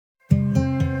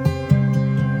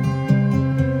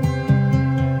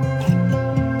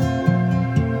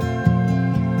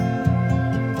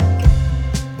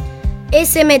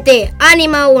SMT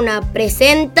Anima 1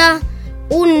 presenta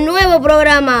un nuevo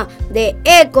programa de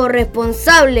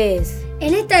ecorresponsables.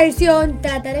 En esta edición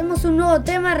trataremos un nuevo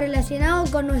tema relacionado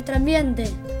con nuestro ambiente.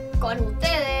 Con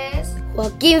ustedes,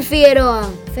 Joaquin Figueroa,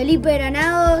 Felipe,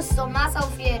 Granados, Tomás,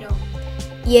 Aufiero.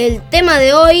 Y el tema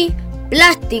de hoy,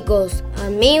 plásticos,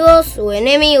 amigos o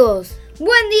enemigos.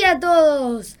 Buen día a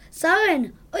todos.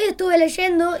 ¿Saben? Hoy estuve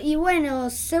leyendo y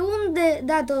según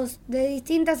datos de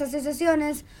distintas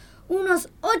asociaciones, unos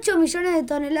 8 millones de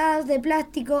toneladas de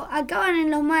plástico acaban en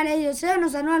los mares y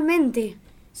océanos anualmente.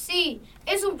 Sí,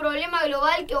 es un problema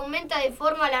global que aumenta de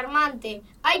forma alarmante.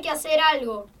 Hay que hacer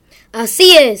algo.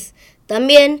 Así es.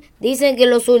 También dicen que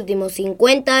en los últimos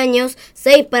 50 años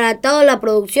se ha disparatado la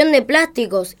producción de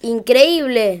plásticos.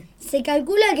 ¡Increíble! Se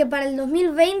calcula que para el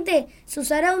 2020 se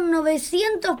usará un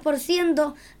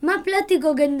 900% más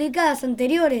plástico que en décadas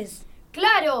anteriores.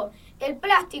 ¡Claro! El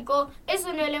plástico es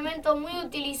un elemento muy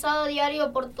utilizado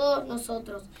diario por todos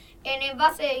nosotros, en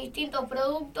envase de distintos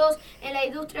productos, en la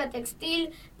industria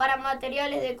textil, para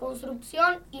materiales de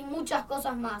construcción y muchas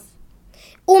cosas más.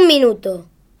 Un minuto.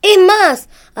 Es más,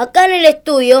 acá en el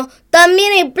estudio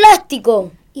también hay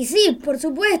plástico. Y sí, por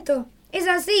supuesto, es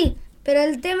así, pero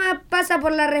el tema pasa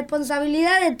por la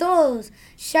responsabilidad de todos,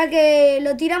 ya que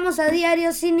lo tiramos a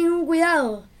diario sin ningún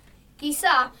cuidado.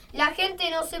 Quizá la gente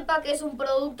no sepa que es un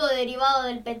producto derivado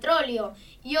del petróleo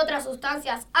y otras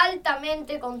sustancias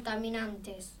altamente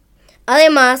contaminantes.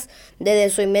 Además, desde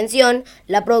su invención,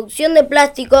 la producción de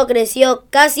plástico creció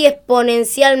casi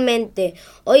exponencialmente.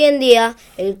 Hoy en día,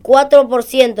 el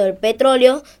 4% del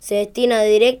petróleo se destina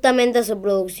directamente a su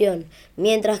producción,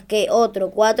 mientras que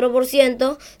otro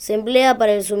 4% se emplea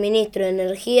para el suministro de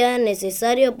energía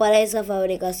necesario para esa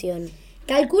fabricación.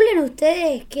 Calculen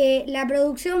ustedes que la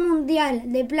producción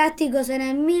mundial de plásticos en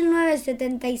el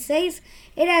 1976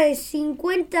 era de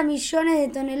 50 millones de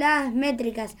toneladas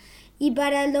métricas y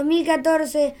para el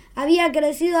 2014 había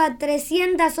crecido a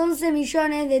 311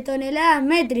 millones de toneladas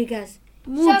métricas.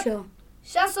 Mucho.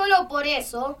 Ya solo por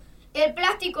eso, el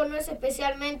plástico no es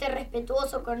especialmente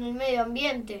respetuoso con el medio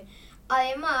ambiente.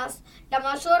 Además, la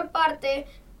mayor parte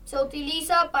se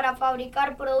utiliza para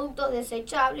fabricar productos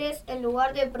desechables en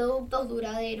lugar de productos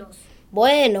duraderos.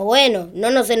 Bueno,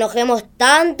 no nos enojemos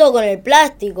tanto con el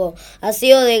plástico. Ha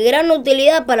sido de gran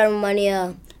utilidad para la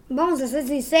humanidad. Vamos a ser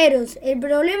sinceros, el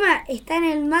problema está en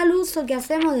el mal uso que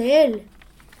hacemos de él.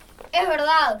 Es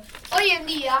verdad, hoy en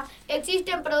día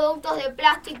existen productos de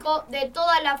plástico de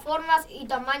todas las formas y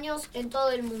tamaños en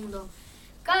todo el mundo.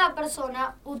 Cada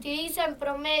persona utiliza en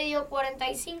promedio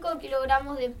 45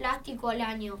 kilogramos de plástico al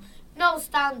año. No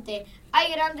obstante,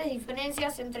 hay grandes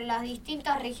diferencias entre las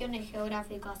distintas regiones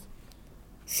geográficas.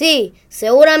 Sí,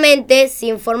 seguramente si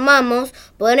informamos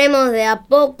podremos de a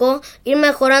poco ir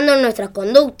mejorando nuestras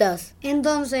conductas.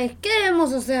 Entonces, ¿qué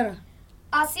debemos hacer?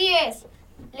 Así es,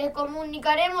 les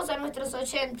comunicaremos a nuestros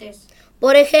oyentes.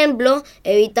 Por ejemplo,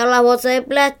 evitar las bolsas de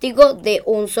plástico de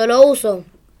un solo uso.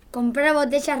 Comprar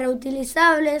botellas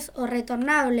reutilizables o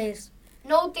retornables.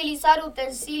 No utilizar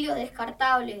utensilios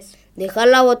descartables. Dejar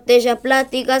las botellas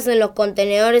plásticas en los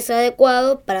contenedores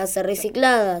adecuados para ser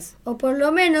recicladas. O por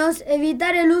lo menos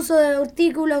evitar el uso de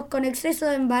artículos con exceso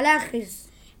de embalajes.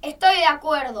 Estoy de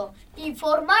acuerdo.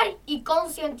 Informar y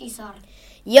concientizar.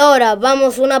 Y ahora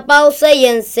vamos a una pausa y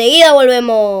enseguida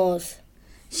volvemos.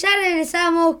 Ya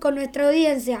regresamos con nuestra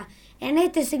audiencia en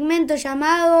este segmento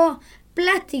llamado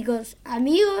Plásticos,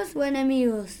 amigos o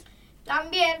enemigos.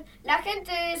 También la gente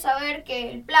debe saber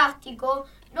que el plástico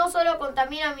no solo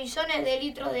contamina millones de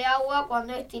litros de agua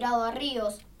cuando es tirado a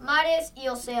ríos, mares y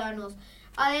océanos.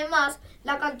 Además,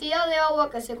 la cantidad de agua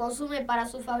que se consume para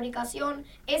su fabricación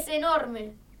es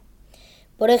enorme.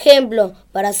 Por ejemplo,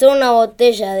 para hacer una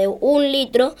botella de 1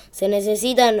 litro se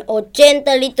necesitan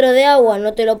 80 litros de agua,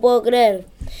 no te lo puedo creer.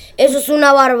 Eso es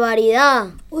una barbaridad.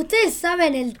 ¿Ustedes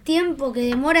saben el tiempo que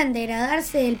demora en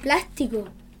degradarse el plástico?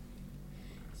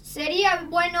 Sería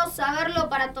bueno saberlo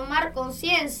para tomar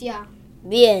conciencia.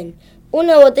 Bien,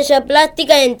 una botella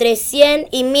plástica entre 100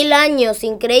 y 1000 años,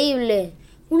 increíble.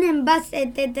 Un envase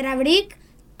Tetra Brick,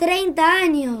 30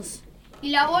 años. Y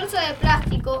la bolsa de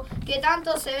plástico que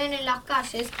tanto se ven en las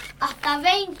calles, hasta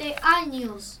 20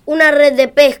 años. Una red de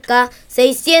pesca,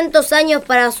 600 años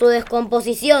para su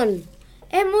descomposición.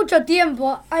 Es mucho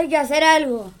tiempo, hay que hacer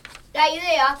algo. La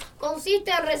idea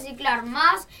consiste en reciclar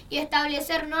más y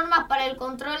establecer normas para el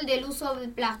control del uso del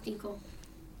plástico.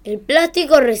 El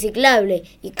plástico es reciclable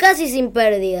y casi sin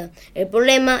pérdida. El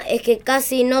problema es que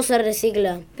casi no se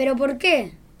recicla. ¿Pero por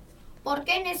qué?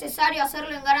 porque es necesario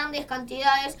hacerlo en grandes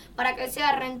cantidades para que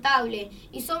sea rentable,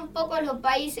 y son pocos los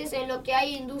países en los que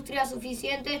hay industria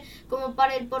suficiente como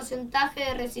para el porcentaje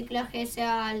de reciclaje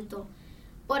sea alto.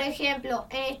 Por ejemplo,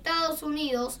 en Estados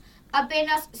Unidos,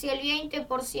 apenas si el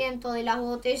 20% de las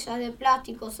botellas de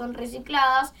plástico son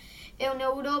recicladas. En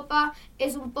Europa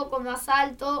es un poco más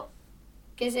alto,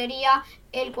 que sería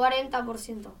el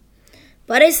 40%.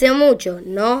 Parece mucho,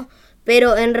 ¿no?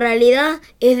 Pero en realidad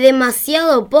es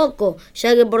demasiado poco,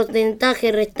 ya que el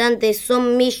porcentaje restante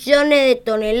son millones de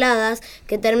toneladas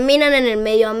que terminan en el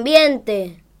medio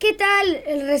ambiente. ¿Qué tal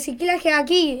el reciclaje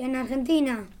aquí, en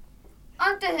Argentina?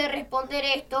 Antes de responder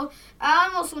esto,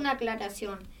 hagamos una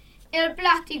aclaración. El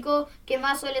plástico que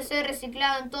más suele ser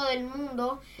reciclado en todo el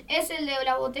mundo es el de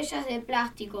las botellas de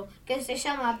plástico, que se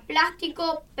llama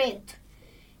plástico PET,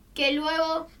 que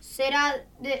luego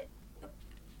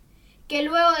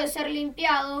de ser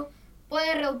limpiado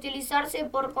puede reutilizarse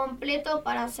por completo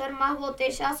para hacer más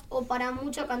botellas o para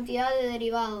mucha cantidad de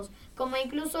derivados, como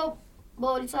incluso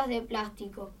bolsas de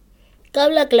plástico.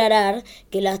 Cabe aclarar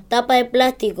que las tapas de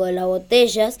plástico de las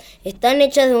botellas están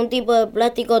hechas de un tipo de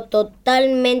plástico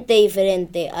totalmente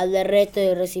diferente al del resto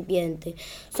del recipiente.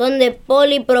 Son de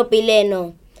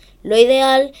polipropileno. Lo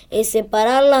ideal es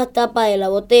separar las tapas de la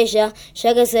botella,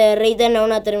 ya que se derriten a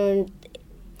una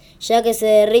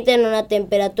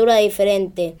temperatura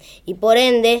diferente y por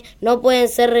ende no pueden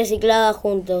ser recicladas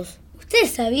juntos.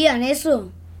 ¿Ustedes sabían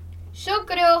eso? Yo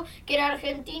creo que en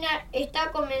Argentina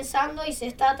está comenzando y se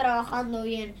está trabajando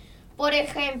bien. Por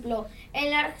ejemplo,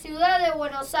 en la ciudad de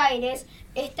Buenos Aires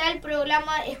está el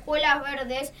programa Escuelas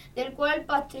Verdes, del cual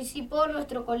participó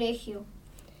nuestro colegio.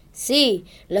 Sí,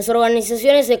 las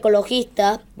organizaciones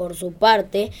ecologistas, por su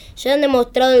parte, ya han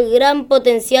demostrado el gran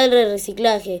potencial de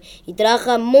reciclaje y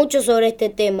trabajan mucho sobre este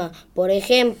tema. Por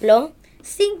ejemplo,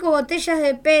 5 botellas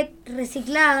de PET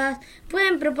recicladas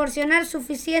pueden proporcionar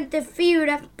suficientes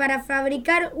fibras para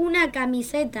fabricar una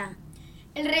camiseta.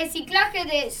 El reciclaje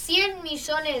de 100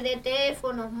 millones de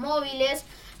teléfonos móviles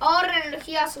ahorra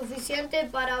energía suficiente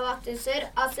para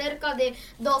abastecer a cerca de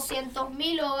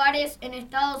 200.000 hogares en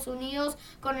Estados Unidos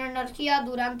con energía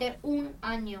durante un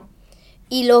año.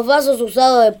 Y los vasos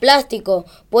usados de plástico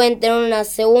pueden tener una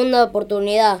segunda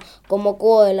oportunidad, como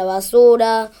cubos de la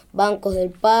basura, bancos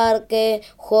del parque,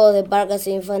 juegos de parques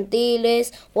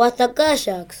infantiles o hasta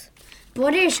kayaks.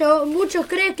 Por ello, muchos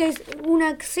creen que es una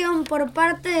acción por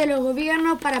parte de los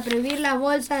gobiernos para prohibir las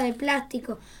bolsas de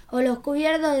plástico o los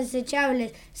cubiertos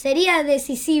desechables sería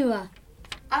decisiva.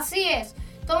 Así es,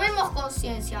 tomemos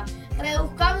conciencia,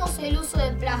 reduzcamos el uso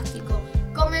de plástico,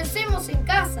 comencemos en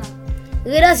casa.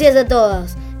 Gracias a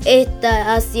todas.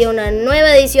 Esta ha sido una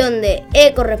nueva edición de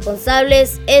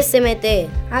Ecoresponsables SMT.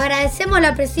 Agradecemos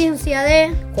la presencia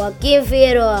de Joaquin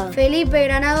Figueroa, Felipe,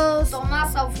 Granados,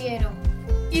 Tomás, Aufiero.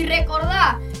 Y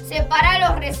recordá, separá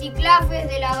los reciclajes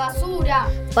de la basura.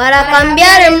 Para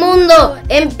cambiar el mundo,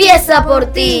 empieza por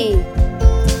ti.